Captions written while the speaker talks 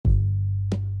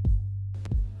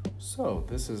So,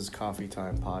 this is Coffee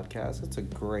Time Podcast. It's a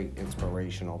great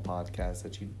inspirational podcast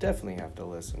that you definitely have to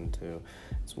listen to.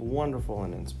 It's wonderful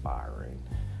and inspiring.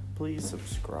 Please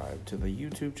subscribe to the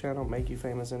YouTube channel Make You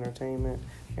Famous Entertainment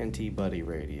and T-Buddy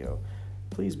Radio.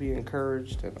 Please be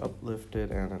encouraged and uplifted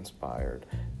and inspired.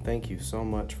 Thank you so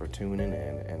much for tuning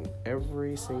in. And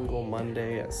every single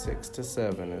Monday at 6 to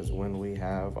 7 is when we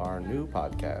have our new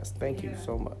podcast. Thank you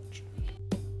so much.